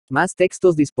Más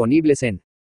textos disponibles en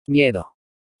Miedo.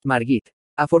 Margit.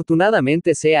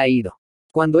 Afortunadamente se ha ido.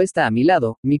 Cuando está a mi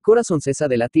lado, mi corazón cesa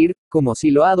de latir, como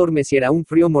si lo adormeciera un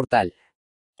frío mortal.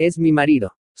 Es mi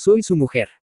marido. Soy su mujer.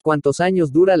 ¿Cuántos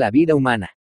años dura la vida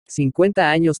humana?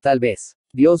 50 años tal vez.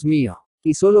 Dios mío.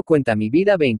 Y solo cuenta mi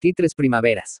vida 23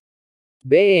 primaveras.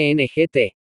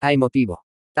 BNGT. A emotivo.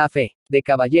 A fe. De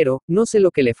caballero, no sé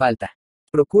lo que le falta.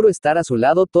 Procuro estar a su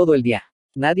lado todo el día.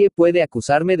 Nadie puede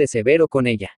acusarme de severo con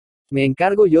ella. Me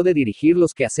encargo yo de dirigir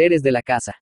los quehaceres de la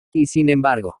casa. Y sin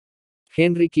embargo.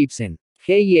 Henry Kipling.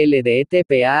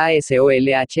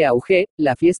 GILDETPASOLHAUG,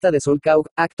 La fiesta de Solcaug,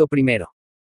 acto primero.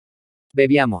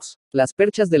 Bebíamos. Las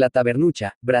perchas de la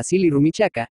tabernucha, Brasil y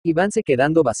Rumichaca, ibanse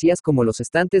quedando vacías como los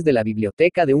estantes de la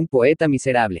biblioteca de un poeta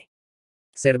miserable.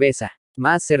 Cerveza.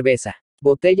 Más cerveza.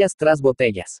 Botellas tras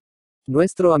botellas.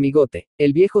 Nuestro amigote,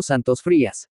 el viejo Santos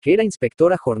Frías, que era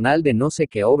inspector a jornal de no sé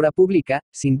qué obra pública,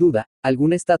 sin duda,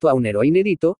 alguna estatua a un héroe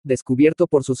inédito, descubierto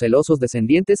por sus celosos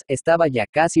descendientes, estaba ya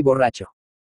casi borracho.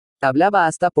 Hablaba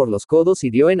hasta por los codos y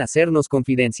dio en hacernos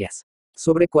confidencias.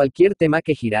 Sobre cualquier tema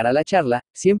que girara la charla,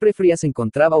 siempre Frías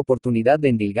encontraba oportunidad de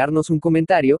endilgarnos un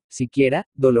comentario, siquiera,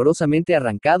 dolorosamente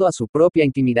arrancado a su propia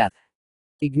intimidad.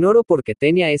 Ignoro por qué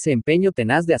tenía ese empeño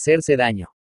tenaz de hacerse daño.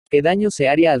 ¿Qué daño se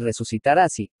haría al resucitar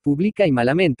así, pública y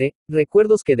malamente,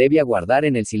 recuerdos que debía guardar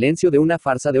en el silencio de una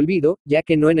farsa de olvido, ya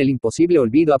que no en el imposible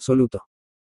olvido absoluto?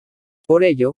 Por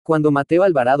ello, cuando Mateo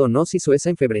Alvarado nos hizo esa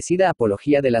enfebrecida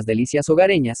apología de las delicias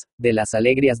hogareñas, de las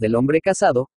alegrías del hombre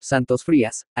casado, Santos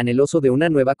Frías, anheloso de una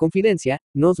nueva confidencia,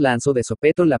 nos lanzó de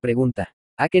sopetón la pregunta: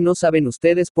 ¿a qué no saben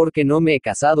ustedes por qué no me he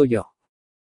casado yo?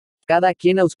 Cada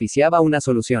quien auspiciaba una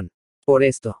solución. Por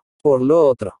esto, por lo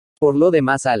otro, por lo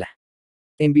demás ala.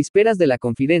 En vísperas de la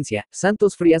confidencia,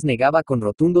 Santos Frías negaba con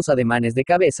rotundos ademanes de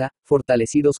cabeza,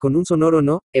 fortalecidos con un sonoro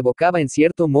no, evocaba en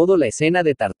cierto modo la escena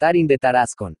de Tartarín de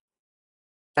Tarascón,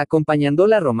 acompañando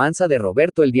la romanza de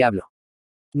Roberto el Diablo.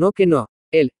 No que no,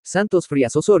 él, Santos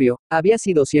Frías Osorio, había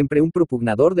sido siempre un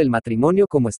propugnador del matrimonio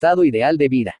como estado ideal de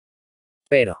vida.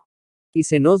 Pero, y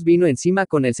se nos vino encima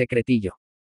con el secretillo.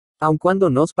 Aun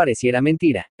cuando nos pareciera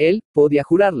mentira, él, podía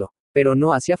jurarlo, pero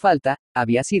no hacía falta,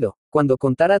 había sido, cuando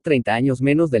contara 30 años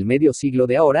menos del medio siglo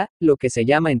de ahora, lo que se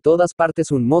llama en todas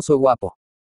partes un mozo guapo.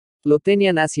 Lo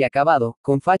tenían así acabado,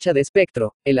 con facha de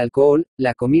espectro, el alcohol,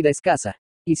 la comida escasa,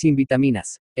 y sin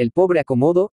vitaminas, el pobre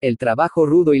acomodo, el trabajo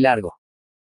rudo y largo.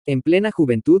 En plena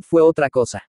juventud fue otra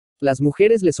cosa. Las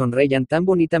mujeres le sonreían tan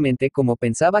bonitamente como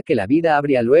pensaba que la vida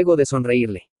habría luego de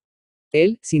sonreírle.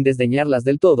 Él, sin desdeñarlas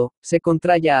del todo, se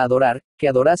contraía a adorar, que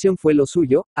adoración fue lo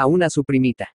suyo, aún a su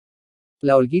primita.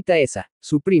 La Olguita esa,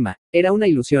 su prima, era una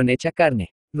ilusión hecha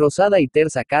carne, rosada y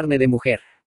tersa carne de mujer.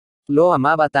 Lo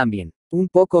amaba también, un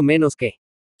poco menos que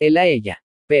él a ella,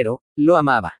 pero, lo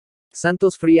amaba.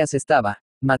 Santos Frías estaba,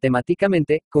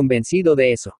 matemáticamente, convencido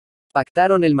de eso.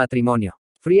 Pactaron el matrimonio.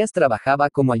 Frías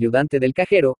trabajaba como ayudante del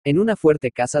cajero, en una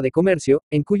fuerte casa de comercio,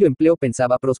 en cuyo empleo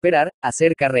pensaba prosperar,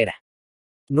 hacer carrera.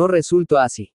 No resultó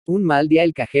así. Un mal día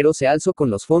el cajero se alzó con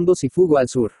los fondos y fugó al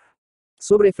sur.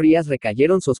 Sobre Frías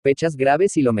recayeron sospechas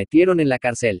graves y lo metieron en la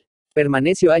cárcel.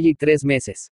 Permaneció allí 3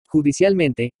 meses.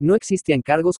 Judicialmente, no existían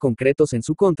cargos concretos en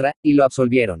su contra, y lo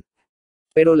absolvieron.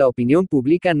 Pero la opinión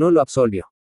pública no lo absolvió.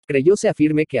 Creyóse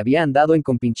afirme que había andado en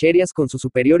compincherias con su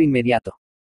superior inmediato.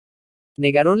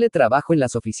 Negaronle trabajo en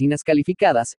las oficinas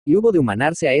calificadas, y hubo de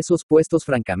humanarse a esos puestos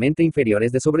francamente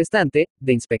inferiores de sobrestante,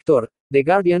 de inspector, de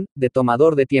guardián, de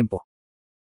tomador de tiempo.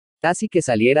 Así que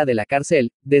saliera de la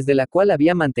cárcel, desde la cual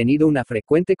había mantenido una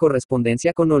frecuente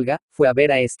correspondencia con Olga, fue a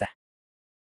ver a esta.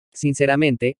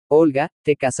 Sinceramente, Olga,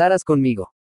 ¿te casarás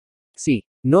conmigo? Sí,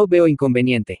 no veo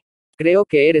inconveniente. Creo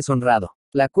que eres honrado.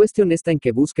 La cuestión está en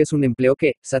que busques un empleo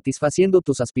que, satisfaciendo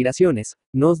tus aspiraciones,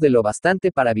 nos dé lo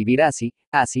bastante para vivir así,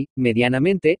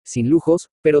 medianamente, sin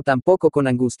lujos, pero tampoco con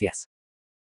angustias.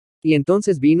 Y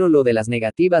entonces vino lo de las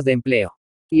negativas de empleo.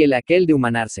 Y el aquel de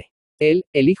humanarse. Él,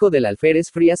 el hijo del alférez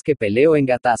Frías que peleó en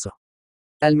Gatazo.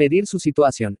 Al medir su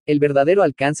situación, el verdadero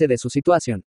alcance de su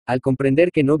situación, al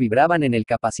comprender que no vibraban en él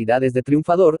capacidades de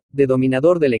triunfador, de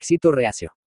dominador del éxito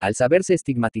reacio, al saberse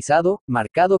estigmatizado,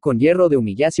 marcado con hierro de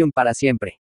humillación para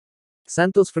siempre.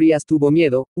 Santos Frías tuvo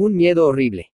miedo, un miedo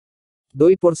horrible.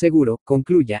 Doy por seguro,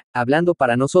 concluya, hablando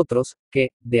para nosotros,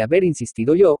 que, de haber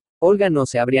insistido yo, Olga no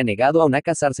se habría negado aún a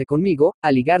casarse conmigo,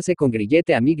 a ligarse con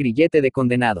grillete a mi grillete de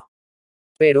condenado.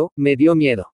 Pero, me dio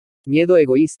miedo. Miedo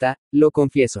egoísta, lo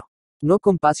confieso. No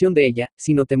compasión de ella,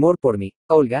 sino temor por mí.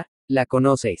 Olga, ¿la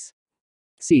conocéis?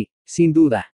 Sí, sin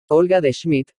duda. Olga de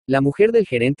Schmidt, la mujer del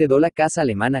gerente de la casa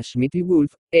alemana Schmidt y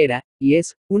Wolf, era, y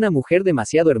es, una mujer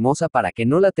demasiado hermosa para que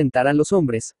no la tentaran los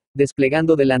hombres,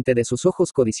 desplegando delante de sus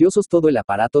ojos codiciosos todo el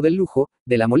aparato del lujo,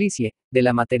 de la molicie, de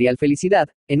la material felicidad,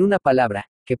 en una palabra,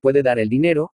 que puede dar el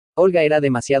dinero. Olga era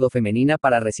demasiado femenina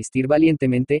para resistir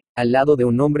valientemente, al lado de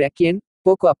un hombre a quien,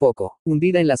 poco a poco,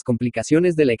 hundida en las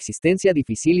complicaciones de la existencia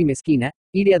difícil y mezquina,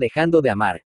 iría dejando de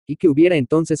amar. ¿Y qué hubiera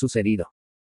entonces sucedido?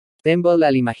 Temblé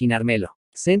al imaginármelo.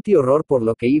 Sentí horror por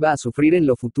lo que iba a sufrir en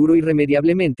lo futuro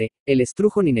irremediablemente, el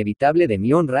estrujón inevitable de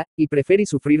mi honra, y preferí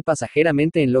sufrir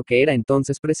pasajeramente en lo que era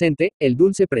entonces presente, el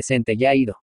dulce presente ya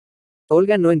ido.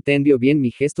 Olga no entendió bien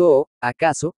mi gesto o,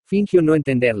 acaso, fingió no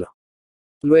entenderlo.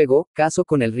 Luego, caso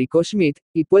con el rico Schmidt,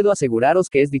 y puedo aseguraros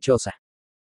que es dichosa.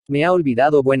 Me ha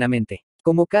olvidado buenamente.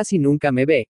 Como casi nunca me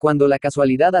ve, cuando la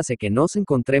casualidad hace que nos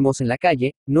encontremos en la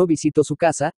calle, no visito su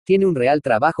casa, tiene un real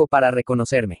trabajo para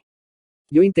reconocerme.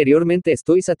 Yo interiormente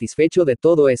estoy satisfecho de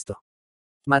todo esto.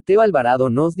 Mateo Alvarado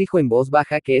nos dijo en voz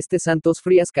baja que Santos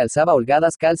Frías calzaba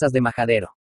holgadas calzas de majadero.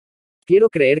 Quiero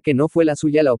creer que no fue la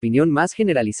suya la opinión más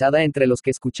generalizada entre los que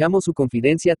escuchamos su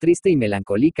confidencia triste y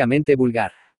melancólicamente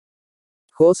vulgar.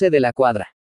 José de la Cuadra.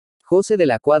 José de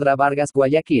la Cuadra Vargas,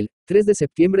 Guayaquil, 3 de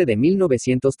septiembre de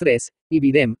 1903,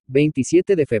 Ibidem,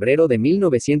 27 de febrero de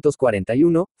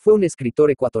 1941, fue un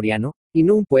escritor ecuatoriano, y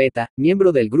no un poeta,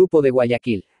 miembro del Grupo de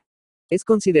Guayaquil. Es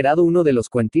considerado uno de los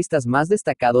cuentistas más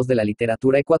destacados de la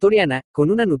literatura ecuatoriana, con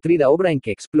una nutrida obra en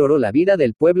que exploró la vida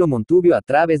del pueblo montubio a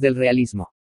través del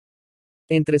realismo.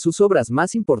 Entre sus obras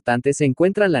más importantes se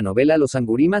encuentran la novela Los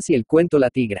Angurimas y el cuento La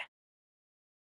Tigra.